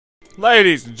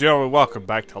Ladies and gentlemen, welcome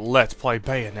back to Let's Play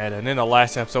Bayonetta. And in the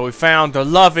last episode, we found the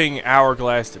loving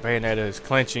hourglass that Bayonetta is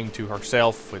clenching to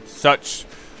herself with such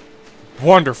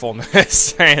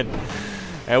wonderfulness. and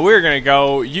we're going to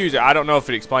go use it. I don't know if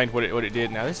it explained what it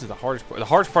did. Now, this is the hardest part. The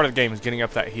hardest part of the game is getting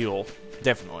up that hill.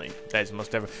 Definitely. That is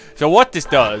most definitely. So what this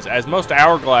does, as most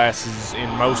hourglasses in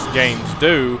most games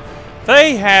do,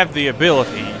 they have the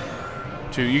ability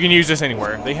to, you can use this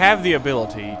anywhere, they have the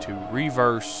ability to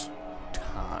reverse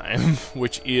time,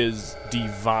 which is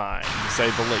divine, to say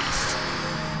the least.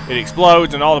 It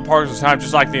explodes in all the particles of time,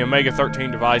 just like the Omega-13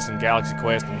 device in Galaxy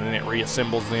Quest, and then it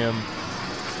reassembles them.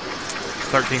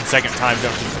 13-second time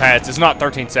jump to the past. It's not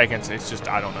 13 seconds, it's just,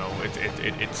 I don't know,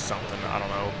 it's something, I don't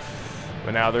know.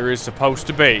 But now there is supposed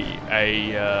to be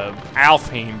a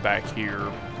Alfheim back here.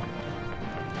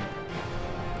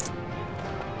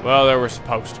 Well, there was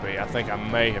supposed to be. I think I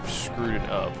may have screwed it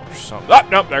up or something. Oh,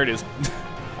 nope, there it is.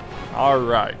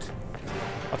 Alright.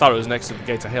 I thought it was next to the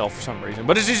gates of hell for some reason,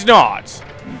 but it is not.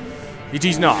 It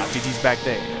is not. It is back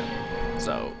there.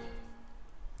 So.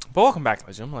 But welcome back,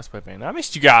 ladies and gentlemen. Let's play Bayonetta. I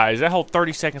missed you guys. That whole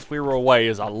 30 seconds we were away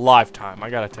is a lifetime,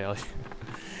 I gotta tell you.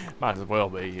 Might as well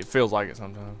be. It feels like it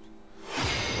sometimes.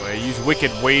 Well, use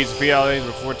Wicked Weaves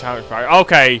before time expires.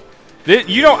 Okay.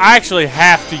 You don't actually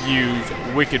have to use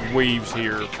Wicked Weaves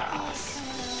here.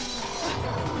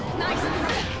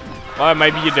 Well,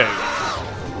 maybe you do.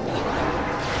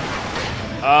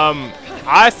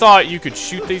 I thought you could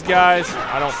shoot these guys.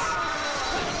 I don't...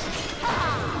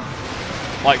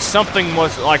 Like, something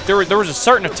was... Like, there was a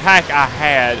certain attack I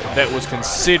had that was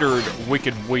considered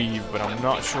Wicked Weave, but I'm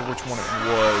not sure which one it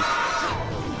was.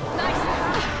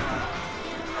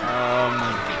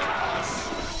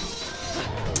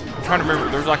 I'm trying to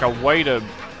remember. There's like a way to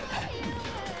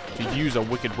use a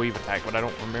Wicked Weave attack, but I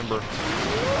don't remember.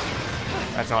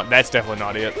 That's definitely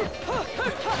not it.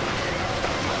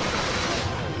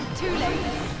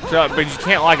 So, but you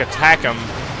can't like attack them.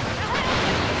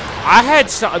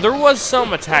 There was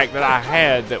some attack that I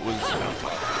had that was,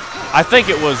 I think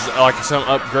it was like some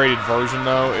upgraded version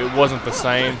though. It wasn't the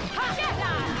same.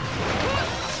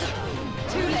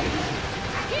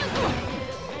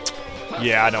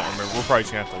 Yeah, I don't remember. We're probably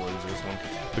gonna have to lose this one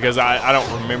because I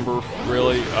don't remember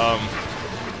really.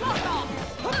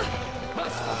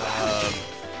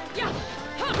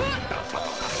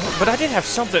 But I did have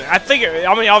something. I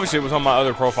mean, obviously it was on my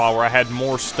other profile where I had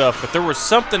more stuff, but there was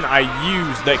something I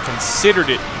used that considered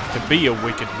it to be a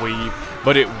Wicked Weave,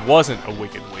 but it wasn't a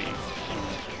Wicked Weave.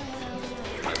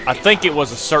 I think it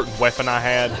was a certain weapon I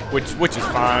had, which is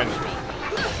fine.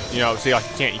 You know, see, like,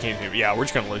 you can't hit me. Yeah, we're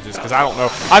just gonna lose this, because I don't know.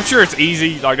 I'm sure it's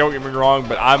easy, like, don't get me wrong,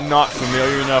 but I'm not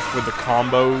familiar enough with the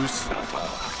combos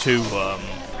to,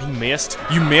 he missed.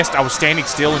 You missed. I was standing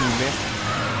still and you missed.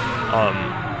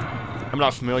 I'm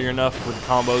not familiar enough with the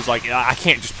combos. Like, I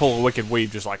can't just pull a Wicked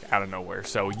Weave just, like, out of nowhere.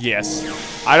 So, yes.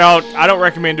 I don't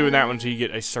recommend doing that one until you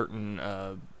get a certain,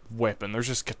 weapon. There's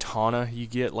this katana you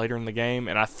get later in the game,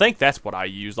 and I think that's what I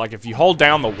use. Like, if you hold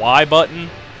down the Y button...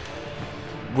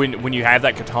 When you have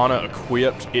that katana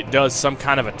equipped, it does some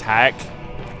kind of attack,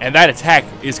 and that attack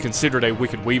is considered a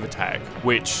Wicked Weave attack,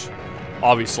 which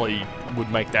obviously would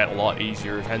make that a lot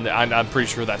easier, and I'm pretty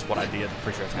sure that's what I did. I'm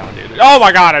pretty sure that's how I did it. Oh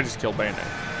my god, I just killed Bandit.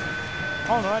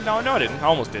 Oh no, I didn't. I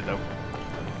almost did, though.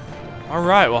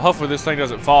 Alright, well, hopefully this thing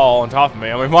doesn't fall on top of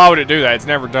me. I mean, why would it do that? It's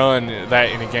never done that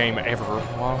in a game ever.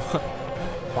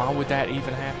 Why would that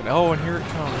even happen? Oh, and here it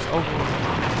comes. Oh,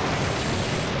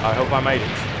 I hope I made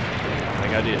it.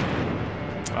 I did.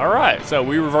 Alright, so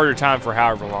we reverted time for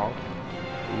however long.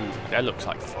 Ooh, that looks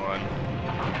like fun.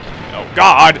 Oh,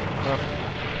 God!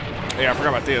 Yeah, I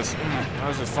forgot about this. Oh,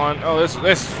 this is fun. Oh, this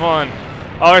is fun.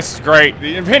 Oh, this is great.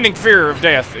 The impending fear of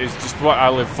death is just what I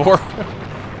live for.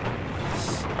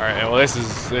 Alright, well, this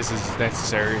is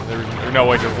necessary. There's no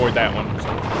way to avoid that one. So.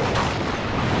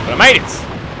 But I made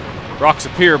it! Rocks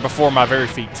appear before my very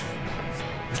feet.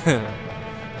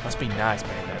 Must be nice,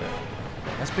 man.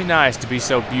 Must be nice to be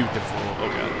so beautiful. Oh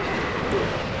god.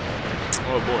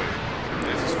 Oh boy.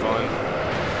 This is fun.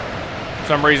 For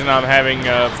some reason I'm having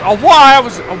oh why I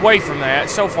was away from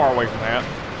that, so far away from that.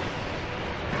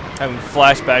 Having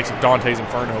flashbacks of Dante's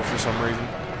Inferno for some reason.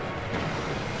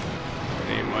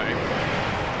 Anyway.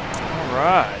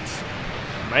 Alright.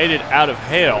 Made it out of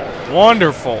hell.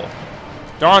 Wonderful.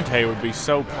 Dante would be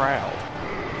so proud.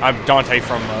 I'm Dante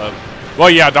from well,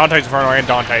 yeah, Dante's Inferno and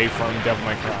Dante from Devil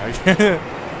May Cry.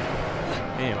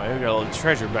 Anyway, we got a little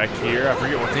treasure back here. I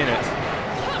forget what's in it.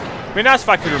 It'd be nice if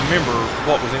I could remember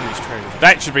what was in these treasures.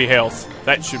 That should be health.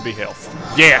 That should be health.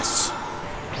 Yes!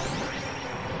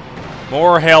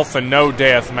 More health and no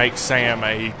death makes Sam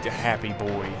a happy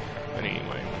boy. But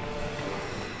anyway.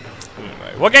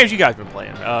 What games you guys been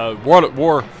playing? World at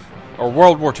War, or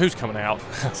World War II's coming out.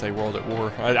 I say World at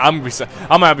War. I'm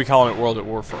gonna be calling it World at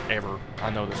War forever.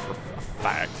 I know this for a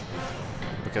fact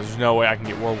because there's no way I can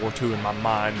get World War II in my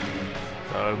mind.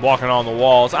 Walking on the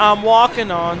walls. I'm walking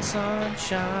on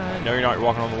sunshine. No, you're not. You're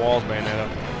walking on the walls, Bayonetta.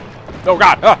 Oh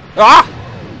God!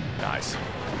 Nice,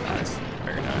 nice,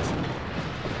 very nice.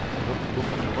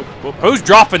 Whoop. Who's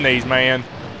dropping these, man?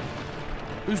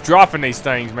 Who's dropping these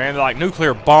things, man? They're like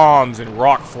nuclear bombs in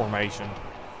rock formation.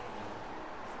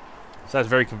 So that's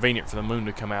very convenient for the moon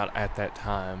to come out at that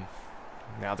time.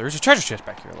 Now, there's a treasure chest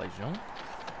back here, ladies and gentlemen.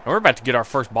 And we're about to get our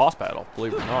first boss battle,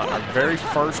 believe it or not. Our very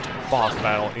first boss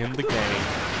battle in the game.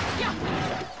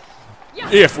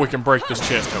 If we can break this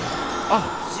chest open.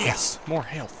 Oh, yes! More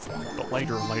health. But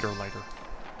later.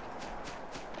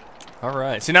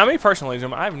 Alright. See, now me personally, ladies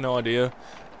and gentlemen, I have no idea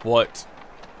what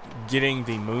getting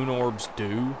the moon orbs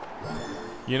do.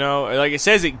 You know, like it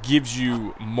says it gives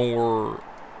you more...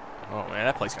 Oh man,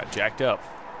 that place got jacked up.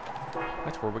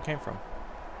 That's where we came from.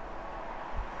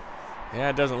 Yeah,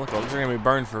 it doesn't look like it's going to be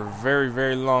burned for a very,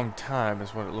 very long time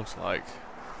is what it looks like.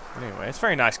 But anyway, it's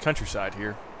very nice countryside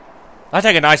here. I'd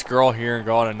take a nice girl here and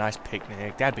go on a nice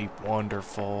picnic. That'd be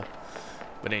wonderful.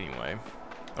 But anyway.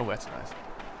 Oh, that's nice. You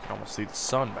can almost see the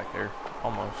sun back there.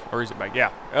 Almost. Or is it back? Yeah.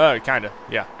 Kind of.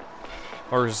 Yeah.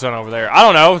 Or is the sun over there? I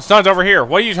don't know. The sun's over here.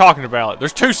 What are you talking about?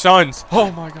 there's 2 suns.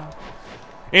 Oh, my God.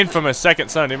 Infamous second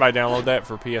sun. Anybody download that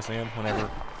for PSN? Whenever.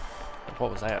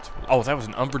 What was that? Oh, that was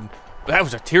an Umbred... That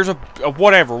was a Tears of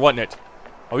whatever, wasn't it?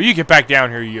 Oh, you get back down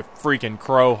here, you freaking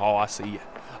crow. Oh, I see you.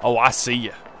 Oh, I see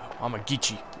you. I'm gonna get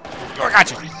you. Oh, I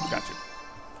got you. Got you.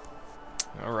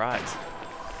 All right.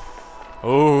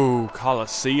 Oh,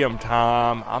 Coliseum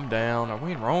time. I'm down. Are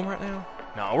we in Rome right now?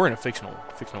 No, we're in a fictional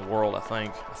world, I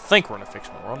think. I think we're in a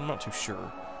fictional world. I'm not too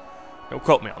sure. Don't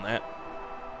quote me on that.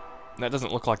 That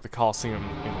doesn't look like the Colosseum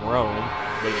in Rome.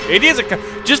 But it is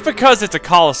just because it's a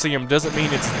Colosseum doesn't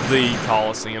mean it's the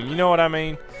Colosseum. You know what I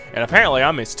mean? And apparently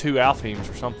I missed 2 Alphemes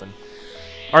or something.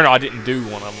 Or no, I didn't do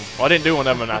one of them. Well, I didn't do one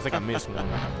of them, and I think I missed one.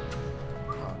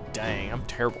 Oh, dang. I'm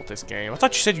terrible at this game. I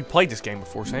thought you said you played this game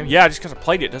before, Sam. Yeah, just because I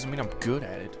played it doesn't mean I'm good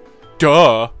at it.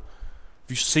 Duh. Have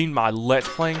you seen my Let's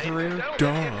Playing career?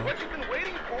 Duh.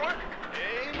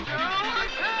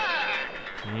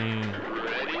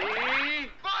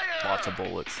 Lots of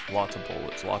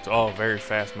bullets, oh, very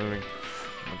fast moving.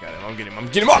 Oh, got him, I'm getting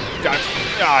him up! Got him.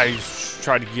 Ah, he's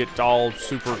tried to get all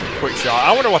super quick shot.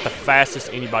 I wonder what the fastest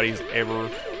anybody's ever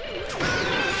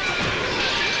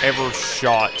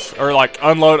shot, or like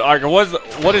unload, like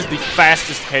what is the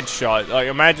fastest headshot? Like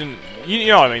imagine, you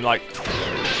know what I mean, like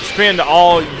spend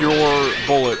all your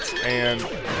bullets and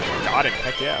got him,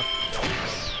 heck yeah.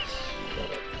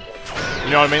 You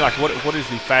know what I mean? Like, what is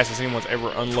the fastest anyone's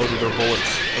ever unloaded their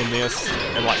bullets in this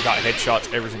and, like, got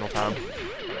headshots every single time?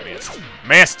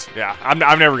 Missed! Yeah, I'm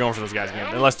never going for those guys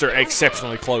again, unless they're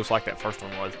exceptionally close like that first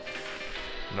one was.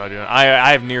 I'm not doing it.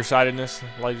 I have nearsightedness,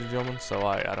 ladies and gentlemen, so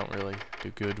I don't really do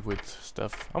good with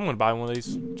stuff. I'm going to buy one of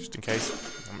these, just in case.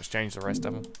 I'm going to exchange the rest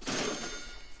of them.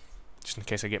 Just in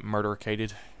case I get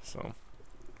murder-cated, so.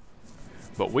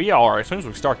 But we are, as soon as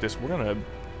we start this, we're going to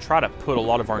try to put a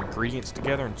lot of our ingredients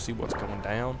together and see what's going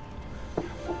down.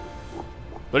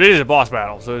 But it is a boss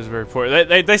battle, so it's very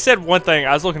important. They said one thing.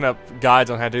 I was looking up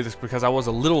guides on how to do this because I was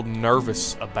a little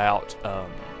nervous about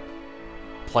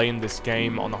playing this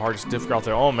game on the hardest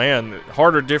difficulty. Oh man,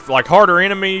 harder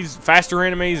enemies, faster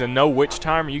enemies, and no witch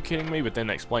time. Are you kidding me? But then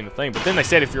they explained the thing. But then they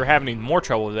said if you're having even more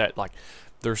trouble with that, like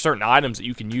there are certain items that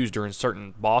you can use during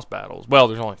certain boss battles. Well,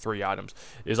 there's only 3 items.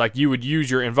 Is like you would use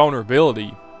your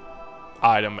invulnerability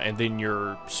item and then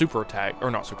your super attack, or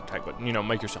not super attack, but you know,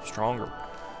 make yourself stronger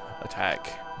attack.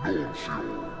 And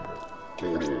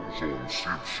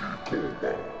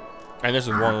this is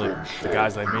one of the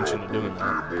guys they mentioned doing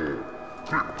that.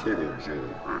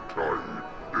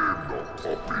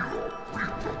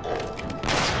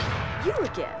 You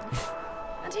again?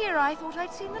 And here I thought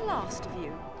I'd seen the last of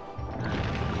you.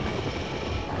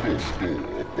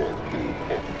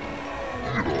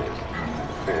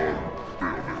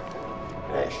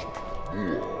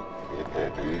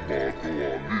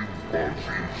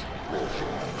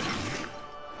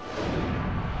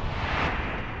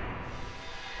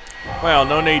 Well,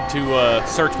 no need to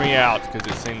search me out, because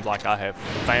it seems like I have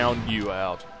found you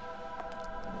out.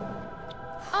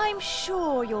 I'm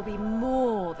sure you'll be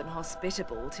more than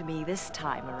hospitable to me this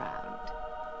time around.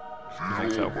 You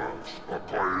think so?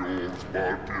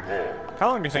 How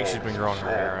long do you think she's been growing her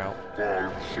hair out?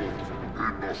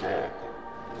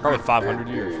 Probably 500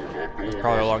 years. That's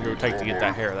probably how long it would take to get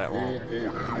that hair that long.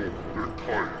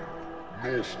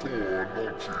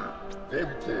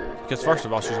 Because first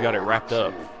of all, she's got it wrapped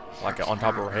up, like on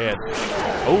top of her head.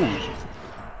 Oh!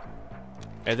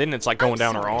 And then it's like going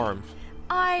down her arms.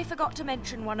 I forgot to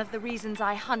mention one of the reasons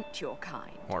I hunt your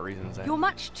kind. What reason is that? You're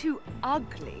much too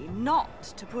ugly not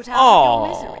to put out your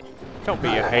misery. Don't be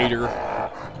a hater. Yeah,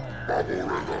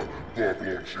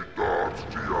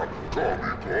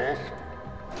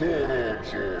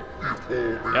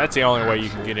 that's the only way you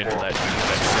can get into that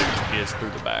suit is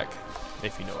through the back,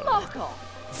 if you know what I mean. Fuck off,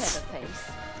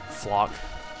 Featherface. Flock.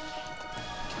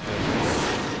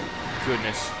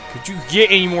 Goodness. Could you get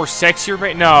any more sexier?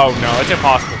 No, it's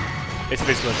impossible. It's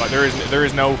physically impossible. There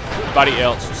is nobody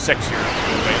else sexier.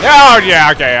 Oh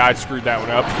yeah, okay, I screwed that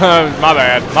one up. My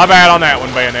bad on that one,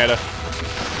 Bayonetta.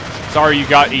 Sorry you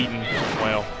got eaten.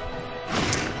 Well,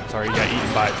 sorry you got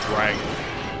eaten by a dragon.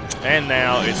 And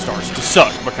now it starts to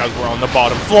suck because we're on the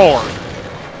bottom floor.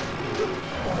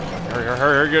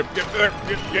 Hurry, get up there,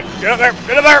 get up there.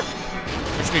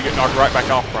 We just need to get knocked right back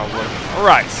off, probably.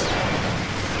 Alright.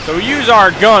 So we use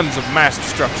our guns of mass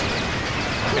destruction.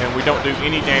 And we don't do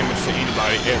any damage to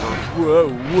anybody ever. Whoa.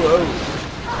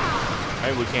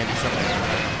 Maybe we can do something.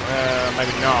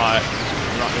 Maybe not.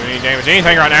 I'm not doing any damage to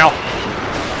anything right now.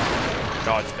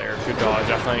 Dodge there. Good dodge,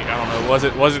 I think. I don't know.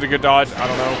 Was it a good dodge? I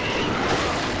don't know.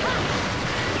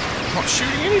 I'm not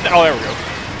shooting anything. Oh, there we go.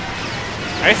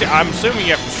 Actually, I'm assuming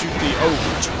you have to shoot the... Oh,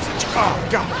 Jesus. Oh,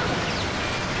 God.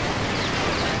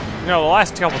 You know, the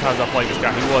last couple times I played this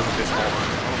guy, he wasn't this hard.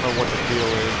 I don't know what the deal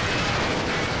is.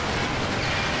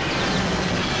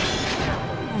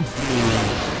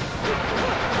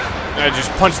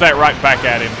 Just punch that right back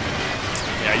at him.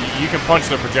 Yeah, you can punch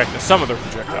the projectiles. Some of their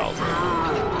projectiles.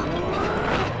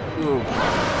 Ooh.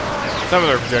 Some of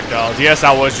their projectiles. Yes, I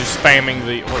was just spamming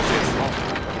the... What is this?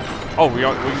 Oh, we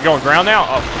can go on the ground now?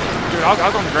 Oh, dude, I'll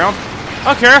go on the ground.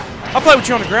 I don't care. I'll play with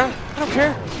you on the ground. I don't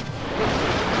care.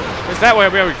 Because that way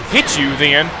I'll be able to hit you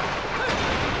then.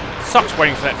 Sucks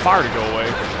waiting for that fire to go away.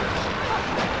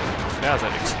 That was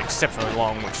an exceptionally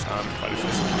long time to fight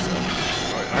this.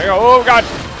 There you go. Oh, God.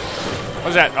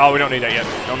 What's that? Oh, we don't need that yet.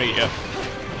 Don't need it yet.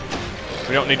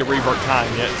 We don't need to revert time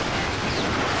yet.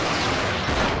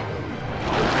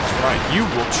 That's right. You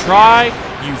will try,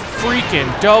 you freaking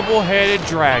double-headed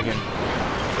dragon.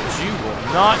 But you will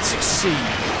not succeed.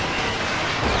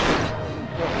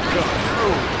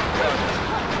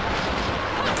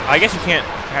 I guess you can't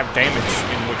have damage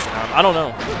in which time. I don't know.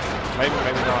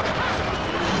 Maybe not.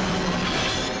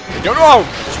 I don't know!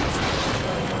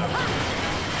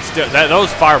 Still,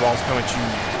 those fireballs come at you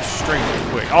extremely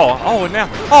quick. Oh, and now,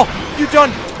 you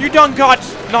done got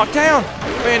knocked down.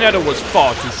 Bayonetta was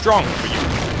far too strong for you.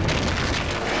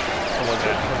 What was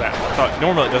that? I thought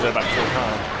normally it does that about 4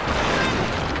 times.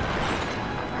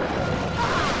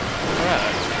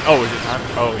 Alright. Oh, is it time?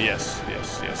 Oh, yes.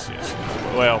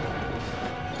 Well,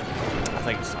 I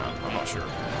think it's time. I'm not sure.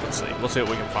 Let's see. Let's see what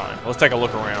we can find. Let's take a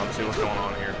look around, see what's going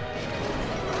on here.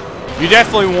 You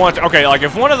definitely want to, okay, like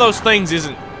if one of those things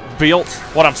isn't built,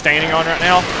 what I'm standing on right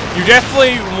now, you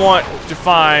definitely want to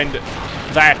find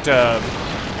that,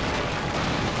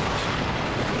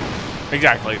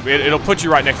 exactly, it'll put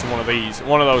you right next to one of these,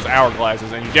 one of those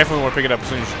hourglasses, and you definitely want to pick it up as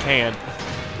soon as you can,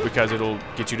 because it'll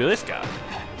get you to this guy.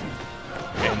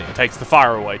 And it takes the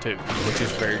fire away too, which is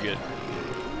very good.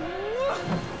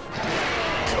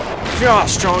 You know how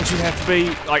strong she'd have to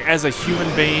be, like, as a human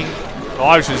being? Well,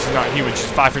 obviously she's not human,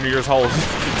 she's 500 years old.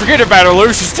 Forget about her,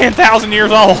 Lou, she's 10,000 years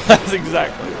old. That's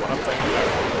exactly what I'm thinking about.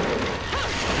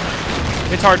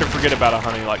 It's hard to forget about a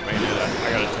honey like Bayonetta, I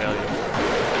gotta tell you.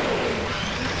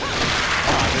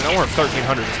 Dude, I wonder if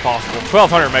 1,300 is possible.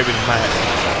 1,200 may be the max.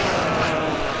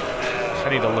 I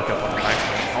need to look up what the max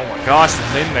is. Oh my gosh, and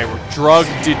then they were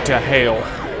drugged to hell.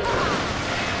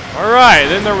 Alright,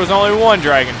 then there was only one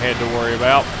dragon head to worry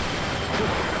about.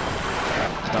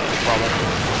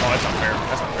 Oh, that's not fair.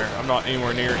 That's not fair. I'm not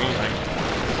anywhere near anything.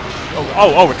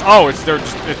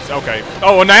 It's okay.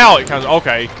 Oh, well, now it comes,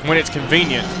 okay. When it's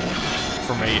convenient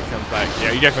for me, it comes back.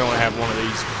 Yeah, you definitely want to have one of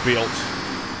these built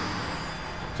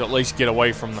to at least get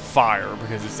away from the fire,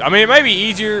 because it's, I mean, it may be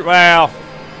easier, well,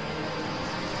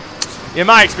 in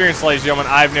my experience, ladies and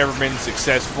gentlemen, I've never been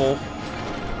successful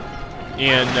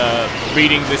in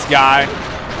beating this guy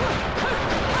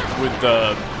with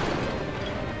the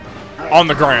on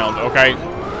the ground, okay?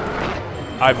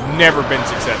 I've never been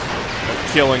successful at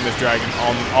killing this dragon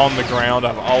on the ground.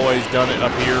 I've always done it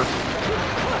up here.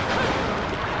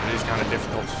 It is kind of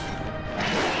difficult.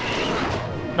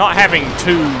 Not having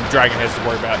 2 dragon heads to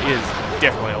worry about is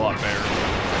definitely a lot better.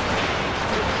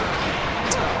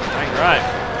 Dang right.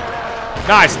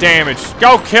 Nice damage.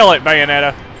 Go kill it,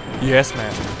 Bayonetta. Yes,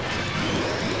 master.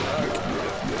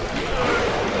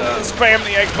 Spam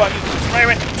the X button. Spam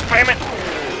it. Spam it.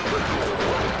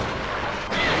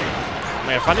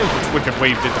 Man, if I knew which Wicked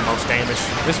Weave did the most damage,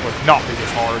 this would not be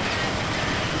this hard.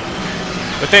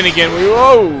 But then again,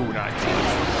 whoa, nice.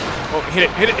 Oh, hit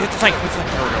it, hit the thing, hit the thing.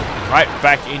 There we go. Right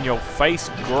back in your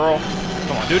face, girl.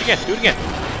 Come on, do it again, do it again.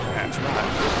 That's right.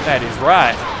 That is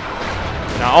right.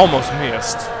 And I almost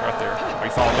missed right there. Are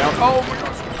you falling down? Oh my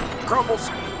gosh, crumbles.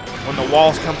 When the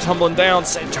walls come tumbling down,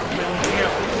 say jump down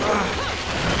camp.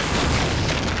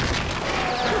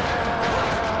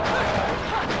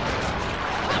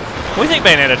 What do you think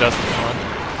Bayonetta does for fun?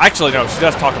 Actually, no, she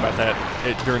does talk about that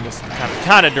during this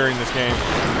kind of during this game.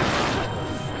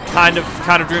 Kind of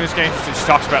during this game. She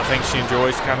talks about things she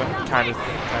enjoys. Kind of.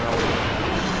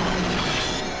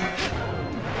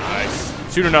 Nice.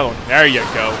 Shoot another one. There you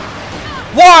go.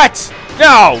 What?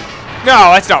 No,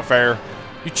 that's not fair.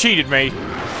 You cheated me.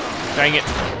 Dang it.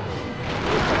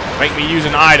 Make me use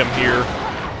an item here,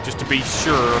 just to be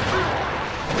sure.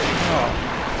 Oh.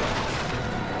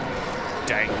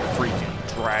 Dang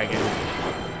freaking dragon.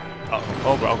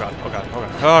 Oh god.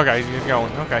 Okay, he's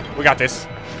going. Okay, we got this.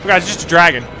 We got, it's just a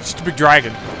dragon. It's just a big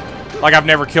dragon. Like I've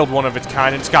never killed one of its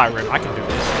kind in Skyrim. I can do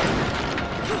this.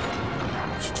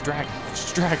 It's just a dragon. It's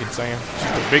just a dragon, Sam. It's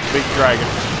just a big dragon.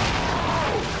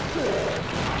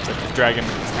 Except this dragon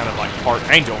is kind of like part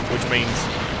angel, which means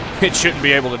it shouldn't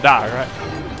be able to die, right?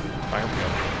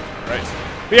 Right.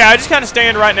 But yeah, I just kind of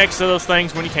stand right next to those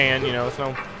things when you can. You know, it's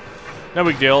no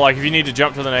big deal. Like if you need to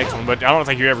jump to the next one, but I don't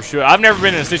think you ever should. I've never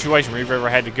been in a situation where you've ever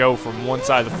had to go from one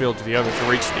side of the field to the other to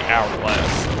reach the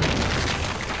hourglass.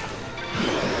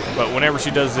 But whenever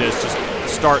she does this, just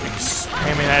start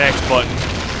spamming that X button.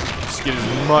 Just get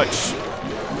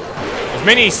as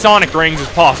many Sonic rings as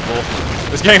possible.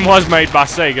 This game was made by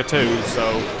Sega too,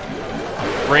 so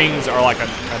rings are like a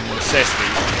necessity.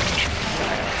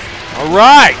 All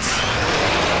right.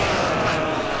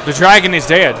 The dragon is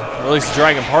dead. Or at least the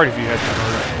dragon part of you has been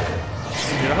hurt.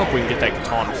 Dude, I hope we can get that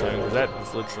katana soon, because that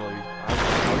is literally...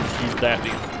 I'll just use that the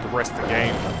rest of the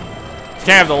game. If you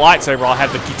can't have the lightsaber, I'll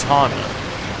have the katana.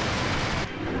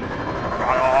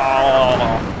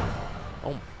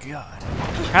 Oh my god.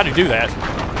 How'd he do that?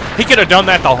 He could have done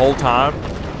that the whole time.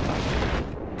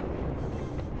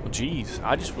 Well, jeez.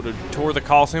 I just would have tore the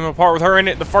Coliseum apart with her in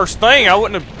it the first thing. I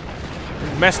wouldn't have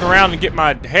been messing around and get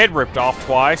my head ripped off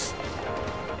twice.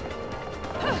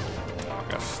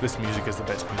 This music is the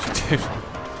best music, dude.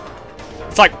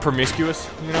 It's like promiscuous,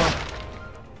 you know?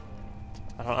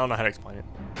 I don't know how to explain it.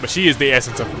 But she is the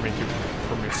essence of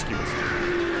promiscuous.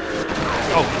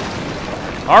 Oh.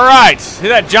 Alright! See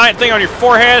that giant thing on your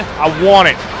forehead? I want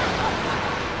it.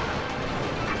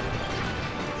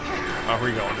 Oh, where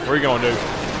you going? Where you going, dude?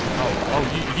 Oh,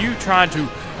 you trying to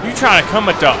come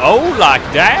at the O like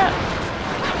that?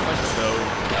 So,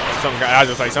 something, I was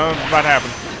gonna say, something about to happen.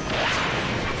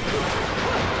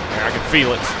 I can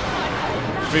feel it.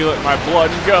 Feel it in my blood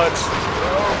and guts.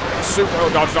 Super. Oh,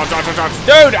 dodge.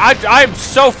 Dude, I'm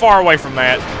so far away from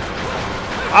that.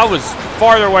 I was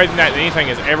farther away than that than anything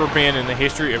has ever been in the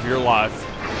history of your life.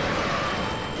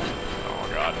 Oh,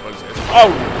 God. What is this?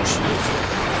 Oh, jeez.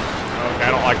 Okay,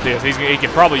 I don't like this. He can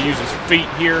probably use his feet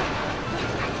here.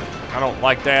 I don't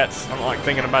like that. I don't like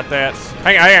thinking about that.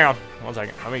 Hang on. 1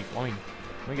 second. Let me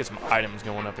get some items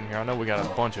going up in here. I know we got a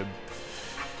bunch of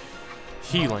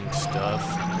healing stuff.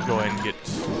 Go ahead and get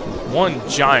one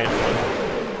giant one.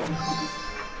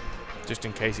 Just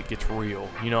in case it gets real.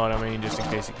 You know what I mean? Just in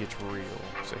case it gets real.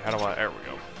 See, how do I... There we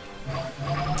go.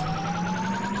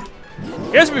 I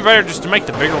guess it'd be better just to make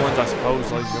the bigger ones, I suppose.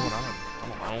 Ladies and gentlemen, I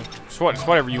don't know. It's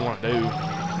whatever you want to do.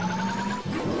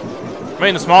 I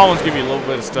mean, the small ones give you a little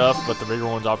bit of stuff, but the bigger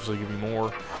ones obviously give you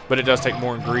more. But it does take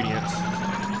more ingredients.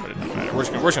 But it doesn't matter. We're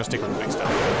just gonna stick with the big stuff.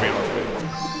 To be honest with you.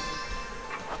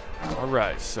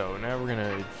 Alright, so now we're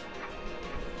gonna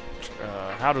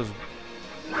how does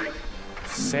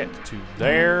set to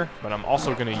there, but I'm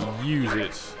also gonna use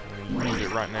it. I'm gonna use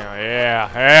it right now.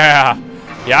 Yeah,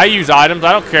 I use items,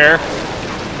 I don't care.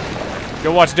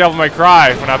 Go watch Devil May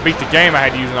Cry. When I beat the game I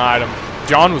had to use an item.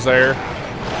 John was there.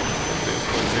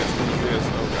 What is this?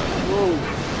 Oh god. Whoa.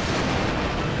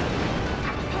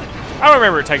 I don't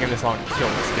remember it taking this long to kill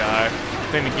this guy.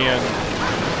 Then again,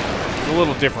 it's a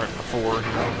little different before, you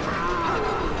know.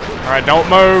 Alright, don't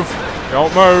move.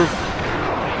 Don't move.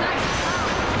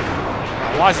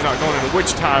 Why is it not going into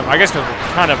witch time? I guess because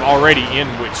we're kind of already in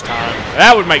witch time.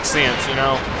 That would make sense, you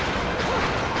know.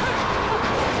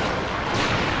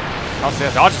 I'll say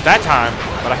I dodged it that time,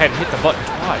 but I hadn't hit the button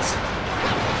twice.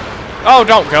 Oh,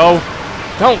 don't go.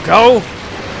 Don't go.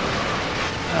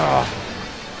 Oh.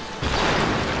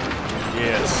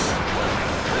 Yes.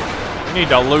 You need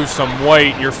to lose some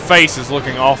weight. Your face is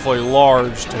looking awfully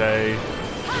large today.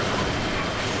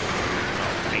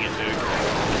 Dang it, dude.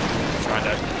 Trying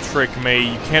to trick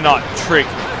me. You cannot trick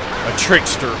a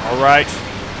trickster, alright?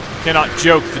 You cannot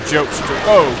joke the jokester.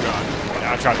 Oh, God.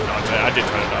 I tried to dodge that. I did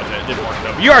try to dodge that. It didn't work,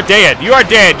 though. You are dead. You are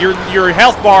dead. Your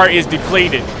health bar is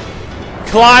depleted.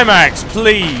 Climax,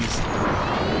 please.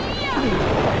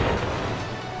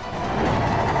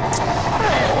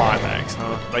 Climax,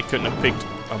 huh? They couldn't have picked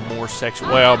a more sexual.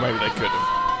 Well, maybe they could have.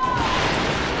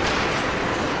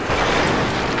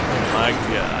 Oh my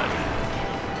God.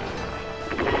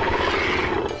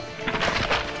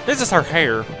 This is her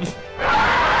hair.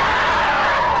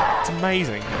 It's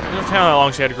amazing. You don't tell how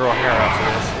long she had to grow her hair out for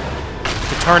this.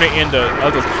 To turn it into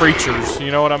other creatures,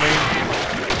 you know what I mean?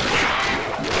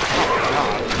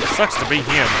 It sucks to be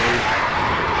him, dude.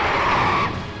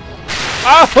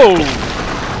 Oh!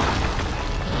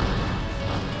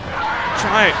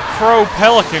 Giant crow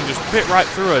pelican just bit right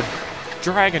through a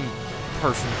dragon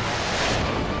person.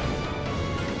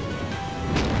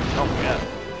 Oh yeah.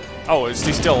 Oh,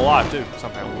 he's still alive too,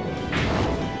 somehow.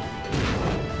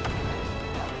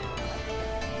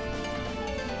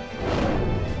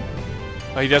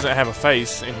 Oh, he doesn't have a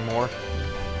face anymore.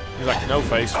 He's like no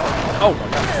face. Oh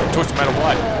my God! Twitch him out of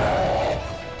what?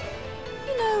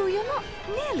 You know, you're not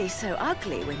nearly so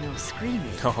ugly when you're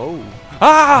screaming. Oh!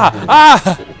 Ah!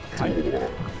 Ah!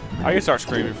 I can start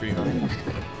screaming for you, honey.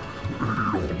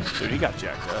 Dude, he got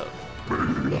jacked up. Oh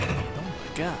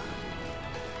my God.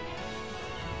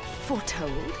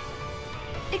 Foretold?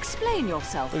 Explain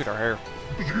yourself. Look at her hair.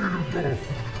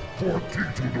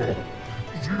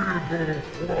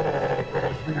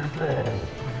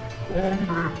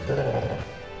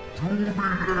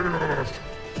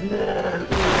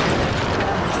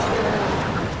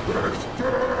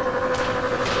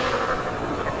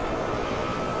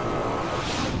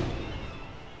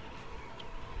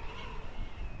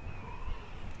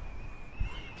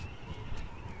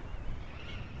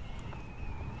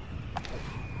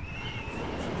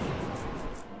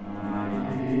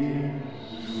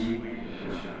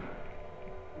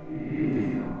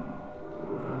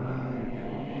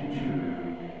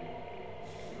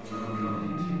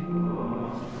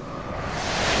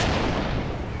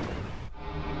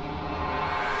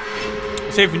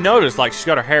 See, if you notice, like, she's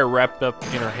got her hair wrapped up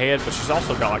in her head, but she's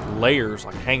also got, like, layers,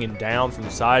 like, hanging down from the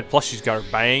side. Plus, she's got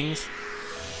her bangs.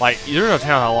 Like, there's no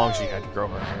telling how long she had to grow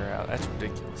her hair out. That's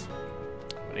ridiculous.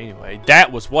 But anyway,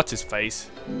 that was what's-his-face.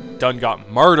 Done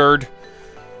got murdered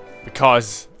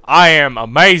because I am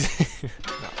amazing. No,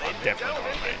 I'm definitely not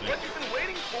amazing.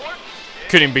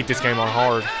 Couldn't even beat this game on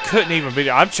hard. Couldn't even beat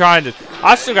it. I'm trying to...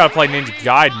 I've still got to play Ninja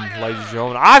Gaiden, ladies and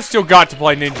gentlemen. I've still got to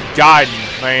play Ninja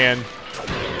Gaiden, man.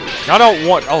 I don't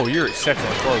want... Oh, you're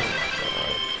exceptionally close.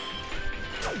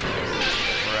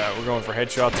 Alright, we're going for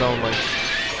headshots only.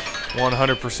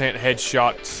 100%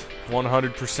 headshots.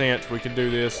 100%. We can do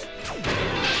this.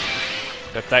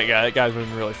 Except that guy's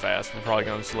moving really fast. We're probably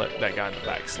going to let that guy in the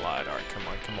back slide. Alright, come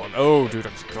on, come on. Oh, dude,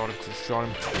 I just shot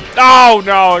him. Oh,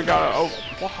 no, I got... Oh,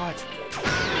 what?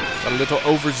 A little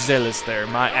overzealous there.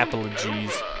 My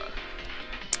apologies.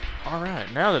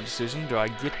 Alright, now the decision. Do I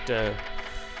get...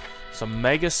 some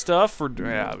mega stuff, or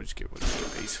yeah, we'll just get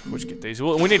these. We'll just get these.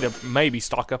 We need to maybe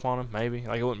stock up on them. Maybe,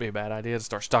 like, it wouldn't be a bad idea to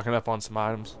start stocking up on some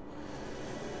items.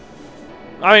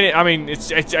 I mean,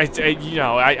 it's you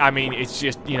know, I mean, it's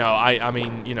just, you know, I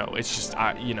mean, you know, it's just,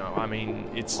 you know, I mean,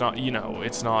 it's not, you know,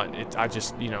 it's not, I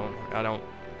just, you know,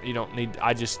 you don't need,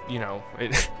 I just, you know,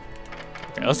 it.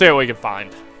 Okay, let's see what we can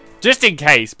find, just in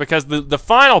case, because the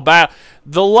final battle,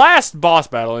 the last boss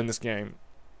battle in this game.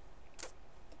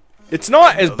 It's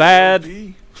not as bad,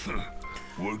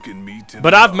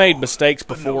 but I've made mistakes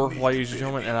before, ladies and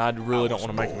gentlemen, and I really don't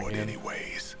want to make them again.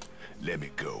 Anyways, let me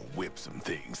go whip some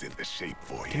things into shape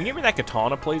for you. Can you give me that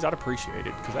katana, please? I'd appreciate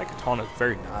it, because that katana is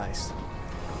very nice.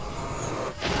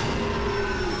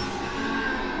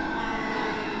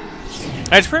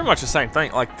 And it's pretty much the same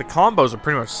thing. Like, the combos are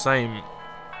pretty much the same.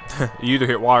 You either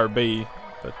hit Y or B,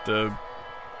 but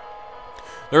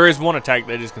there is one attack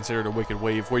that is considered a wicked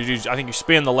weave, where you I think you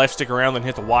spin the left stick around and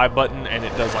hit the Y button, and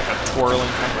it does like a twirling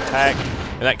kind of attack,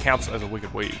 and that counts as a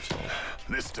wicked weave. So.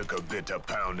 This took a bit of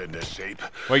pound into shape.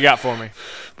 What you got for me?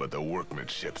 But the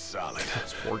workmanship's solid.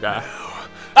 This poor guy.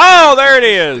 Oh, there it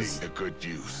is. A good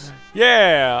use.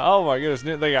 Yeah. Oh my goodness.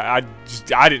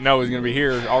 I didn't know it was gonna be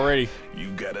here already. You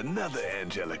got another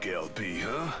angelic LP,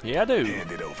 huh? Yeah, I do.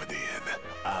 Hand it over then.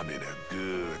 I'm in a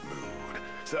good mood,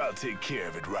 so I'll take care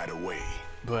of it right away.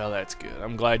 Well, that's good.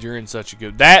 I'm glad you're in such a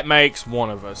good... That makes one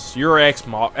of us. Your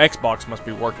Xbox must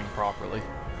be working properly.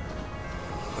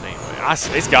 But anyway,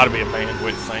 It's got to be a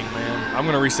bandwidth thing, man. I'm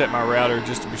gonna reset my router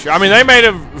just to be sure. I mean, they may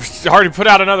have already put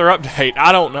out another update.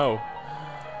 I don't know.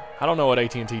 I don't know what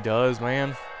AT&T does,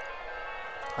 man.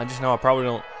 I just know I probably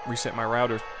don't reset my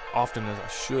router often as I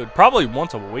should. Probably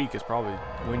once a week is probably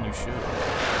when you should.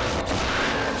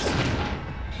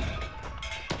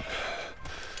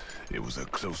 It was a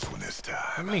close one this time.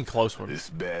 I mean close one. This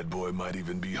bad boy might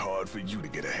even be hard for you to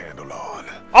get a handle on.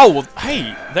 Oh, well,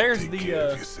 hey, there's Take the,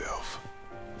 care of yourself.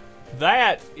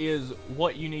 that is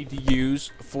what you need to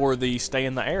use for the stay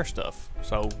in the air stuff.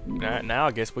 So, now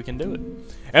I guess we can do it.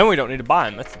 And we don't need to buy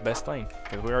them. That's the best thing,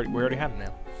 because we already have them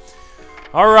now.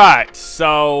 Alright,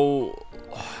 so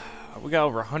we got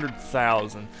over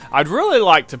 100,000. I'd really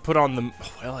like to put on the,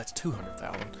 well, that's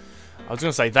 200,000. I was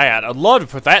going to say that. I'd love to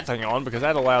put that thing on because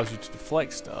that allows you to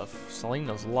deflect stuff.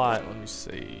 Selena's light, let me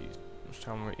see.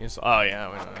 Oh, yeah,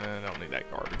 I don't need that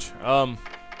garbage.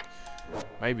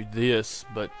 Maybe this,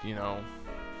 but, you know.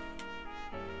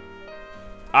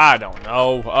 I don't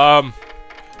know.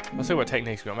 Let's see what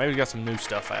techniques go. Maybe we got some new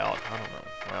stuff out. I don't know.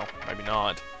 Well, maybe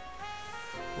not.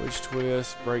 Witch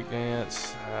twist,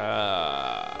 breakdance.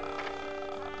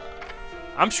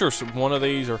 I'm sure one of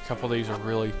these or a couple of these are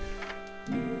really.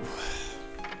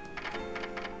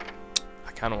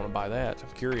 I kind of want to buy that.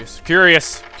 I'm curious.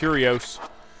 Curious.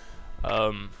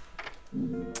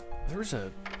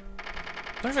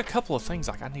 There's a couple of things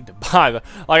like I need to buy.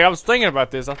 Like I was thinking about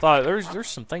this. I thought there's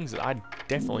some things that I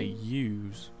definitely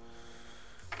use.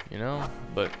 You know,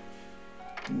 but.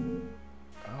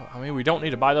 I mean, we don't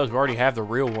need to buy those. We already have the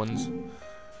real ones.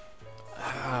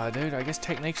 Dude, I guess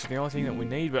techniques are the only thing that we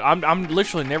need. But I'm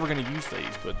literally never going to use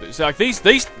these. But it's like these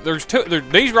these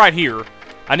right here.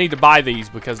 I need to buy these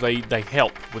because they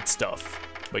help with stuff.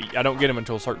 But I don't get them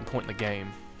until a certain point in the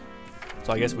game.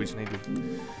 So I guess we just need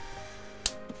to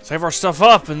save our stuff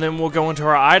up, and then we'll go into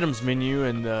our items menu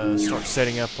and start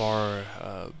setting up our.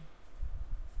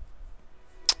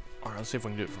 Alright, let's see if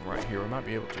we can do it from right here. We might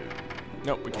be able to.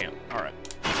 Nope, we can't. Alright.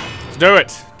 Let's do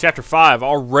it! Chapter 5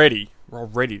 already. We're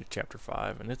already to Chapter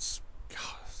 5, and it's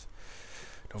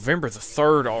November the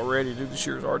 3rd already. Dude, this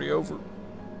year's already over.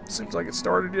 Seems like it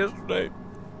started yesterday.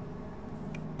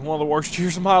 One of the worst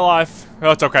years of my life.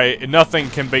 Oh, it's okay. Nothing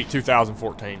can beat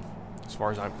 2014, as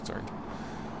far as I'm concerned.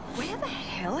 Where the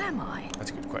hell am I?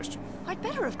 That's a good question. I'd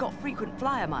better have got frequent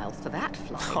flyer miles for that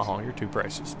flight. Oh, you're too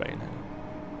precious, Bayonetta.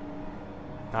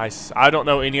 Nice. I don't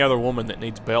know any other woman that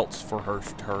needs belts for her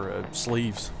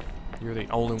sleeves. You're the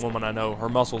only woman I know. Her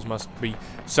muscles must be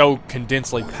so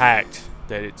condensely packed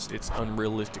that it's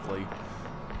unrealistically,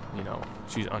 you know,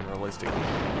 she's unrealistic.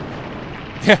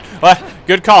 Well,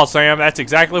 good call, Sam. That's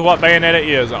exactly what Bayonetta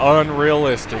is.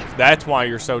 Unrealistic. That's why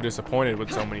you're so disappointed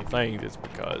with so many things. It's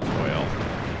because, well,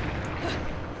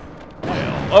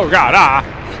 oh God,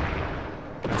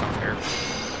 that's unfair.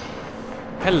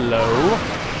 Hello.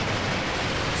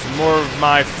 Some more of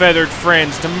my feathered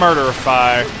friends to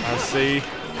murderify. I see.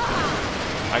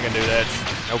 I can do that.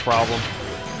 No problem.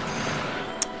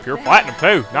 Pure platinum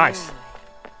too. Nice.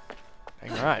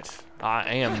 Dang right.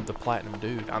 I am the platinum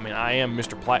dude. I mean, I am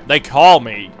Mr. Platinum. They call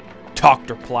me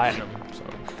Dr. Platinum. So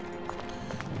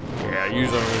yeah,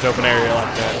 usually when there's open area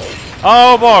like that.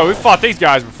 Oh boy, we fought these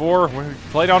guys before. We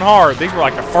played on hard. These were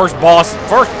like the first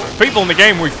people in the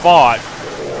game we fought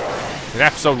in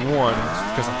episode 1.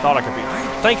 Because I thought I could be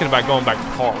thinking about going back to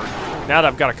hard. Now that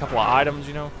I've got a couple of items,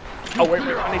 you know. Oh wait,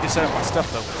 I need to set up my stuff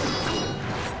though.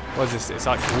 What is this? It's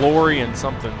like glory and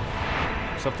something.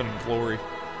 Something glory.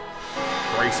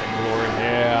 Grace and glory.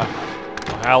 Yeah.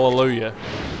 Well, hallelujah.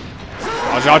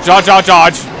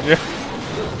 Dodge. Yeah.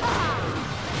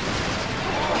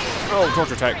 Oh,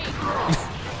 torture attack.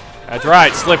 That's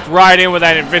right. Slipped right in with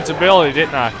that invincibility,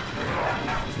 didn't I?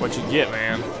 That's what you get,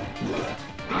 man.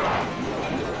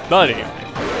 But anyway.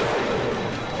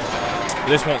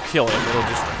 This won't kill him. It'll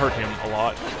just hurt him a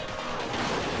lot.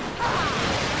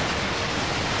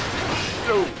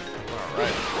 Oh.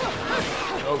 Alright.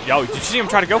 Oh, yo, did you see him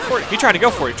try to go for it? He tried to go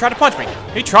for it. He tried to punch me.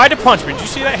 He tried to punch me. Did you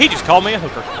see that? He just called me a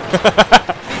hooker.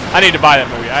 I need to buy that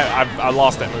movie. I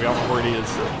lost that movie. I don't know where it is.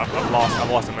 I've lost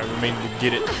that movie. I mean, to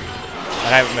get it. I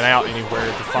haven't been out anywhere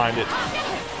to find it.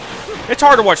 It's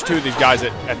hard to watch two of these guys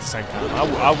at the same time.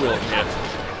 I will admit.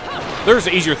 There's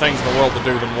easier things in the world to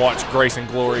do than watch Grace and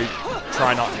Glory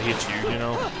try not to hit you, you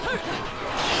know?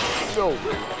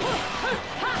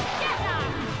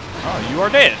 Oh, you are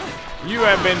dead. You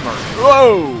have been murdered.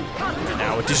 Whoa!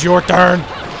 Now it is your turn.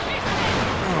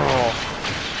 Oh.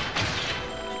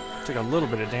 Took a little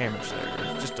bit of damage there.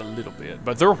 Just a little bit.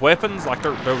 But their weapons, like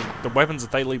the weapons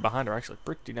that they leave behind are actually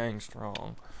pretty dang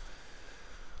strong.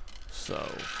 So,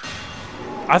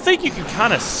 I think you can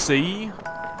kind of see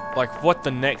like what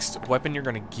the next weapon you're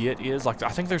gonna get is. Like I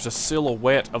think there's a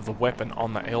silhouette of the weapon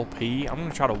on the LP. I'm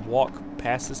gonna try to walk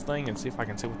past this thing and see if I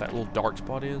can see what that little dark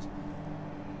spot is.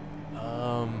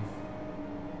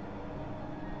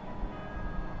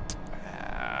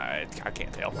 I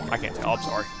can't tell. I can't tell. I'm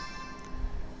sorry.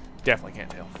 Definitely can't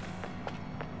tell.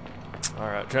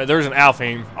 Alright, there's an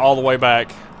Alfheim all the way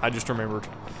back. I just remembered.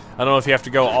 I don't know if you have to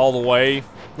go all the way.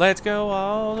 Let's go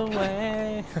all the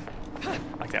way.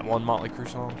 Like that one Motley Crue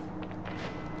song.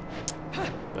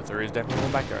 But there is definitely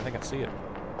one back there. I think I see it.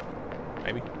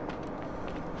 Maybe.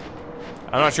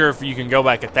 I'm not sure if you can go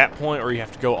back at that point or you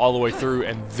have to go all the way through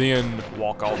and then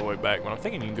walk all the way back. But I'm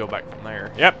thinking you can go back from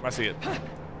there. Yep, I see it.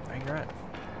 Dang right.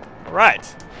 Alright.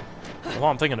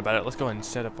 While I'm thinking about it, let's go ahead and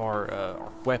set up our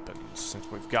weapons since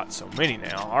we've got so many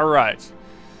now. Alright.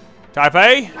 Type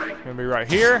A, gonna be right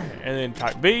here, and then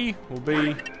type B will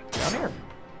be down here.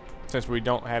 Since we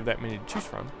don't have that many to choose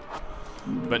from.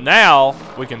 But now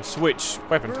we can switch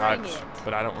weapon types,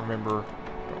 but I don't remember.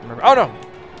 Oh no!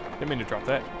 Didn't mean to drop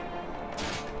that.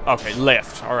 Okay,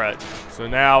 left. Alright. So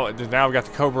now we've got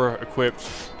the Cobra equipped,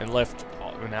 and left.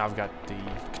 Now I've got the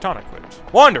Katana equipped.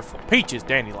 Wonderful! Peaches,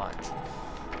 dandelions.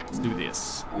 Let's do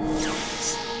this.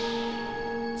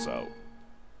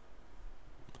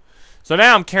 So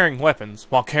now I'm carrying weapons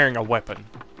while carrying a weapon.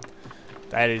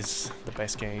 That is the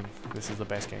best game. This is the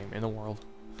best game in the world.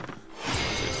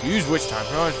 Use witch time.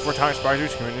 Oh, 4 times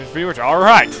spiders.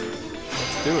 Alright!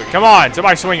 Let's do it. Come on!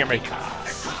 Somebody swing at me.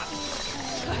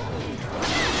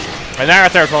 And that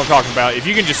right there is what I'm talking about. If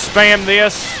you can just spam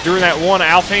this during that one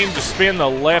Alfheim, just spin the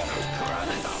left.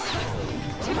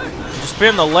 Just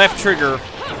spin the left trigger,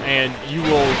 and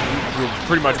you'll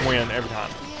pretty much win every time.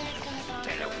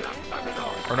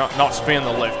 Or not spin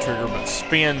the left trigger, but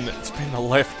spin the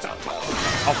left.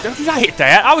 Oh, did I hit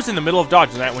that? I was in the middle of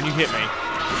dodging that when you hit me.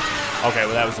 Okay,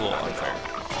 well that was a little unfair.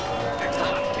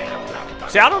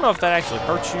 See, I don't know if that actually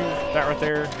hurts you, that right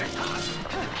there.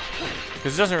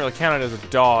 Because it doesn't really count it as a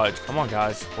dodge. Come on,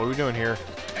 guys. What are we doing here?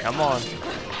 Come on.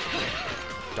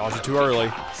 Dodge it too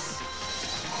early.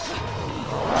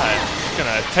 Alright, just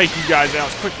gonna take you guys out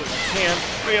as quickly as I can.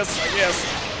 Yes, I guess.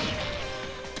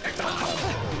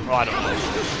 Oh, I don't know.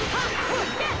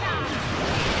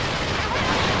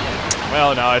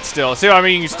 Well, no, it's still. See what I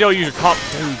mean? You still use your comp.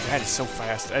 Dude, that is so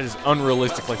fast. That is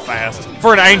unrealistically fast.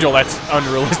 For an angel, that's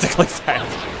unrealistically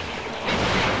fast.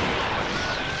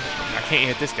 I can't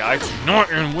hit this guy.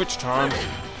 Not in witch time.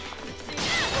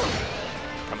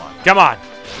 Come on. Come on.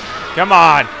 Come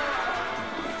on.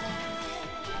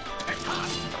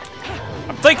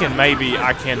 I'm thinking maybe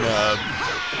I can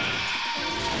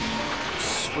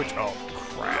switch. Oh,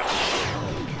 crap.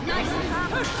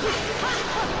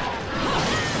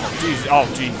 Jeez, oh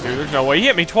jeez, dude, there's no way. He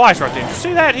hit me twice right there. Did you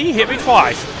see that? He hit me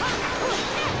twice.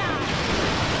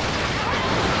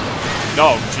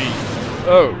 Oh, jeez.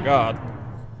 Oh, God.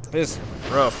 This is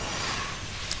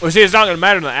rough. Well, see, it's not going to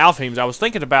matter in the Alfheims. I was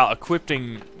thinking about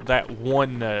equipping that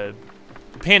one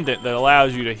pendant that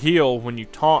allows you to heal when you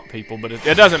taunt people, but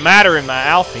it doesn't matter in the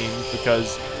Alfheims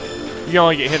because you can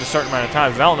only get hit a certain amount of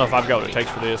times. And I don't know if I've got what it takes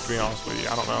for this, to be honest with you.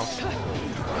 I don't know.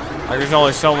 Like, there's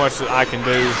only so much that I can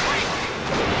do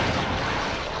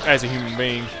as a human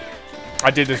being. I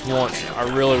did this once. I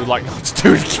really would like not to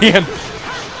do it again.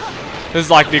 This is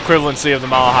like the equivalency of the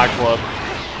Mile High Club.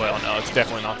 Well, no, it's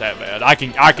definitely not that bad. I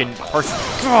can personally.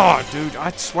 God, dude, I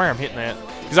swear I'm hitting that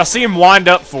because I see him wind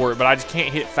up for it, but I just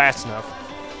can't hit it fast enough.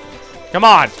 Come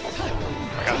on!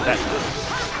 I got that.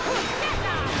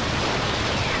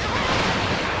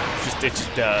 It's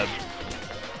just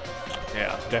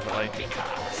yeah, definitely.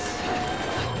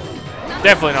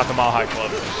 Definitely not the Mile High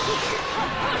Club.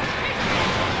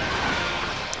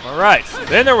 Alright,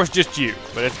 then there was just you,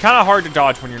 but it's kind of hard to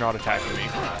dodge when you're not attacking me.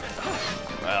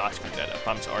 Well, I screwed that up.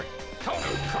 I'm sorry.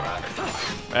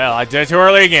 Well, I did it too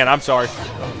early again. I'm sorry.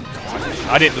 Oh,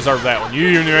 I didn't deserve that one.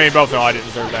 You and me both know I didn't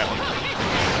deserve that one.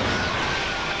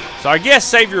 So I guess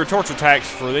save your torture attacks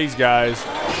for these guys.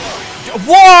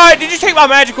 What? Did you take my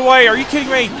magic away? Are you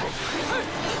kidding me?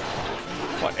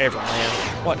 Whatever, man.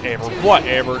 Whatever.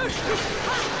 Whatever.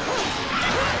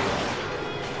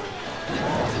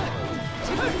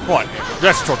 Whatever.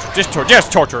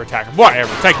 Just torture attack.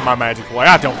 Whatever. Taking my magic away.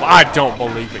 I don't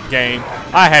believe it, game.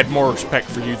 I had more respect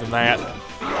for you than that.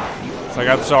 It's like,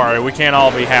 I'm sorry, we can't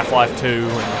all be Half-Life 2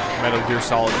 and Metal Gear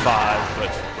Solid 5,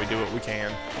 but we do what we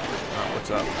can.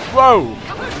 What's up? Whoa!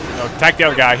 No, attack the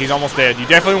other guy. He's almost dead. You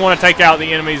definitely want to take out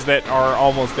the enemies that are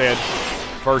almost dead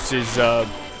versus I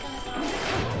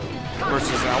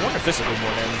wonder if this will do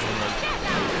more damage than the...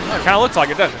 Oh, it kind of looks like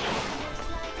it, doesn't it?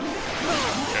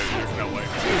 There's no way.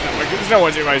 There's no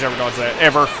way anybody's ever dodged that.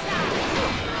 Ever.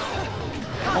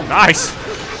 Oh, nice.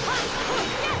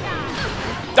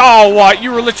 Oh, what?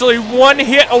 You were literally one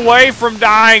hit away from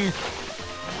dying.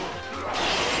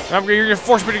 You're gonna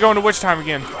force me to go into witch time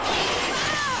again.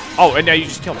 Oh, and now you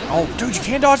just killed me. Oh, dude, you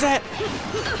can't dodge that?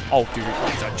 Oh, dude,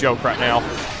 it's a joke right now.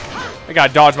 I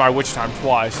gotta dodge my witch time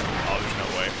twice. Oh, there's no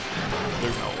way.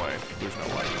 There's no way. There's no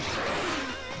way.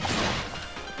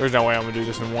 There's no way I'm gonna do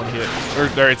this in one hit.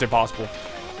 It's impossible.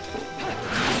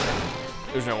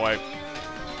 There's no way.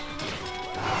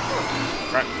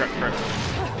 Crap.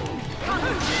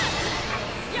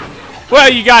 Well,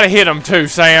 you gotta hit him too,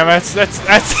 Sam. That's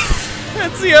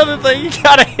the other thing. You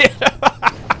gotta hit him.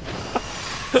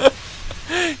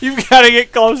 You've gotta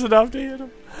get close enough to hit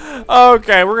him.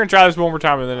 Okay, we're gonna try this one more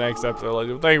time in the next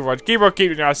episode. Thank you for watching. Keep it real,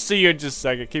 keep it. I'll see you in just a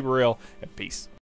second. Keep it real, and peace.